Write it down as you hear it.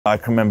I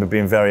can remember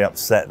being very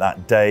upset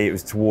that day. It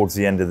was towards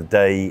the end of the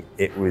day.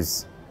 It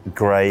was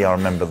grey, I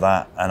remember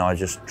that, and I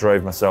just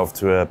drove myself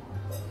to a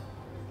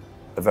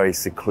very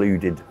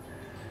secluded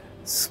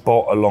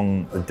spot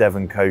along the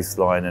Devon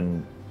coastline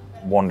and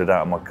wandered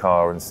out of my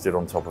car and stood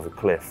on top of a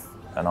cliff.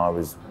 And I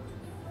was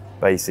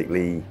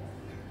basically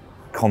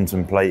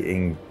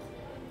contemplating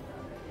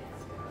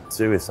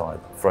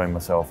suicide, throwing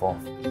myself off.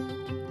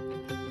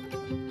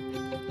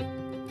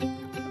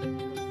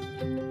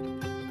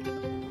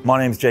 My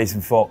name's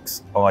Jason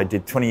Fox. I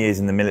did 20 years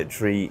in the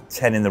military,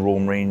 10 in the Royal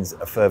Marines,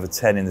 a further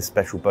 10 in the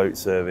Special Boat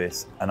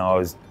Service, and I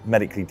was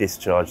medically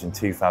discharged in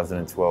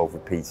 2012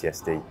 with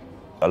PTSD.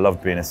 I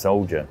loved being a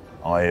soldier.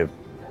 I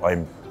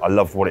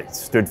loved what it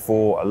stood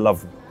for. I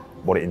loved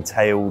what it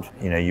entailed.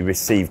 You know, you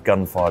receive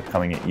gunfire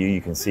coming at you,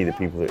 you can see the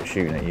people that are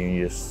shooting at you, and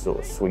you just sort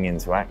of swing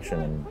into action,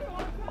 and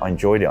I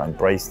enjoyed it, I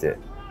embraced it.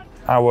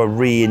 Our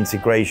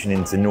reintegration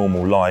into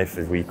normal life,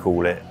 as we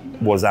call it,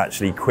 was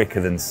actually quicker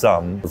than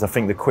some. I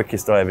think the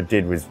quickest I ever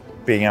did was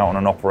being out on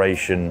an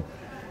operation,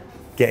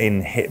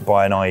 getting hit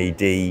by an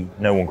IED.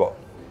 No one got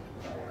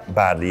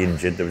badly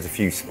injured. There was a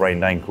few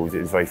sprained ankles.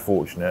 It was very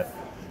fortunate.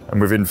 And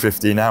within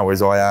 15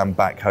 hours, I am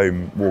back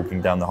home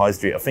walking down the high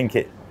street. I think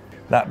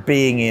that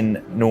being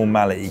in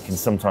normality can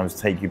sometimes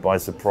take you by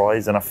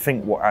surprise. And I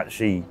think what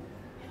actually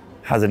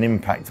has an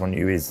impact on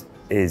you is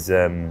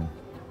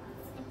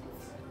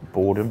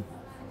boredom.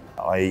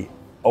 I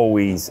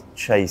always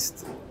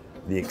chased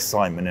the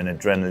excitement and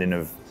adrenaline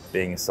of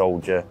being a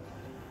soldier.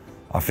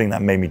 I think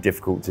that made me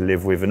difficult to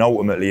live with. And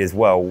ultimately as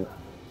well,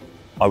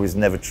 I was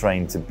never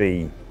trained to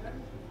be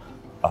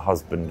a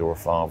husband or a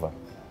father.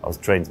 I was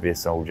trained to be a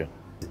soldier.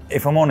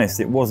 If I'm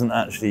honest, it wasn't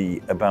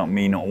actually about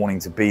me not wanting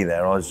to be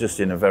there. I was just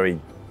in a very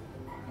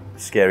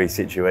scary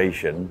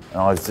situation.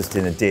 I was just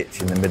in a ditch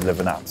in the middle of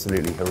an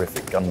absolutely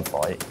horrific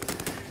gunfight.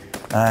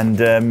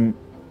 And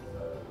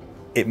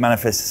it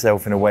manifests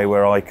itself in a way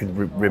where I could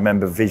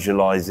remember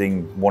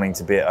visualising wanting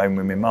to be at home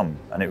with my mum,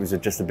 and it was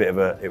just a bit of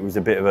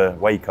a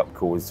wake-up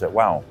call as to,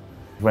 wow.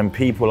 When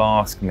people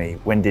ask me,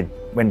 when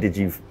did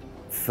you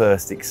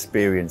first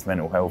experience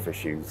mental health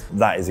issues,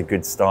 that is a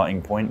good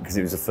starting point, because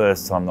it was the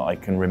first time that I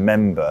can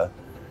remember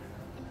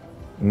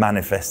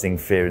manifesting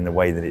fear in the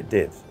way that it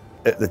did.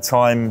 At the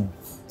time,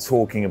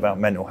 talking about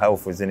mental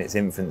health was in its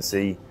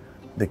infancy.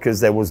 Because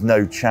there was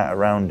no chat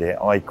around it,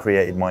 I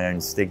created my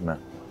own stigma.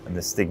 And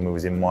the stigma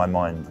was in my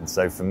mind. And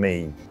so for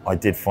me, I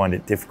did find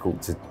it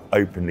difficult to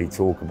openly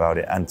talk about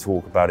it and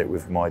talk about it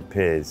with my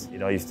peers. You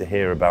know, I used to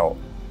hear about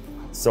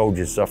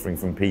soldiers suffering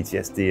from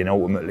PTSD, and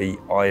ultimately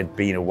I had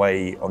been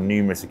away on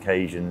numerous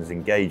occasions,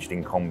 engaged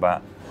in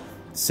combat,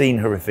 seen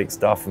horrific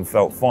stuff and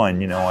felt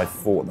fine. You know, I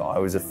thought that I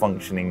was a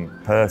functioning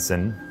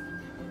person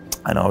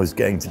and I was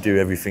going to do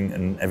everything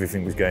and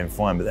everything was going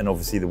fine. But then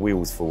obviously the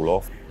wheels fall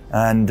off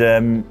and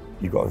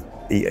you've got to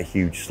eat a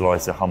huge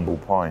slice of humble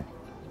pie.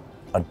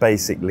 I'd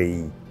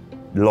basically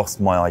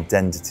lost my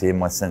identity and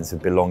my sense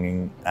of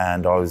belonging,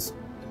 and I was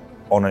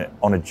on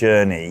a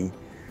journey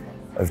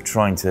of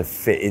trying to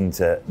fit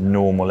into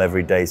normal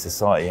everyday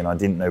society, and I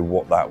didn't know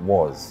what that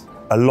was.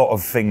 A lot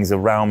of things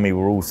around me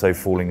were also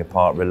falling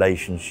apart,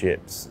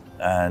 relationships,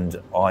 and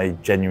I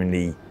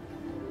genuinely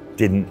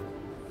didn't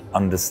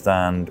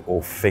understand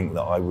or think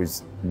that I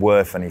was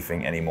worth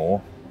anything anymore,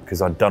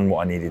 because I'd done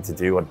what I needed to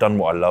do, I'd done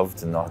what I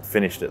loved, and I'd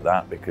finished at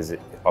that because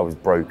I was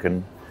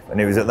broken. And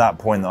it was at that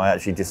point that I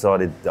actually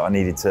decided that I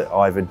needed to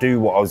either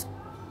do what I was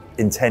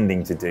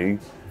intending to do,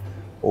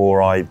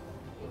 or I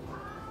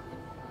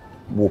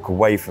walk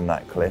away from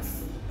that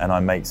cliff and I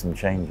make some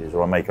changes,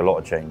 or I make a lot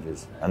of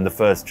changes. And the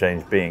first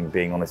change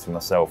being honest with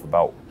myself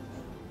about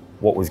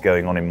what was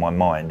going on in my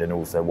mind and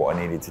also what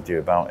I needed to do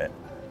about it.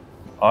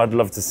 I'd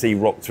love to see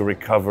Rock to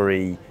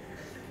Recovery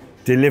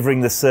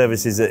delivering the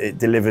services that it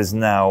delivers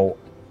now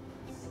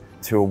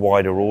to a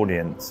wider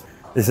audience.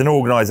 It's an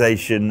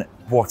organisation.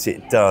 What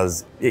it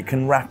does, it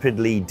can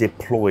rapidly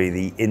deploy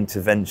the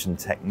intervention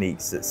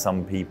techniques that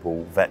some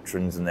people,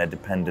 veterans and their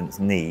dependents,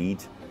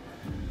 need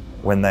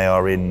when they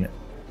are in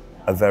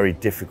a very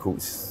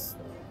difficult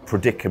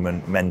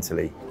predicament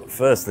mentally.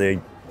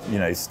 Firstly, you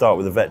know, start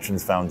with the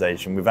Veterans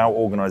Foundation. Without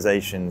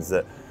organisations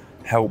that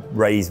help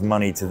raise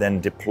money to then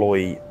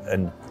deploy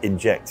and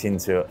inject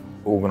into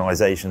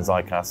organisations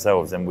like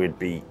ourselves, then we'd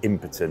be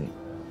impotent,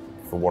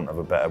 for want of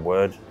a better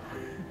word.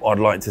 I'd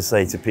like to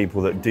say to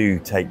people that do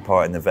take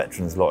part in the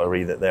Veterans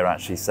Lottery that they're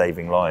actually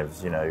saving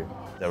lives. You know,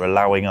 they're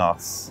allowing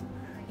us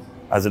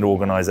as an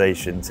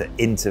organisation to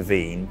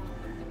intervene,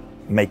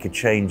 make a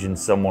change in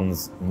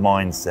someone's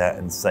mindset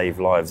and save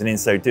lives. And in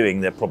so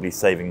doing, they're probably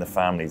saving the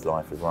family's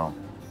life as well.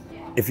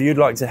 If you'd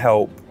like to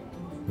help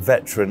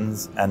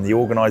veterans and the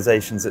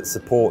organisations that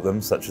support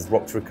them, such as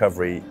Rock to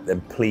Recovery,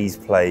 then please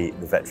play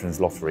the Veterans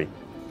Lottery.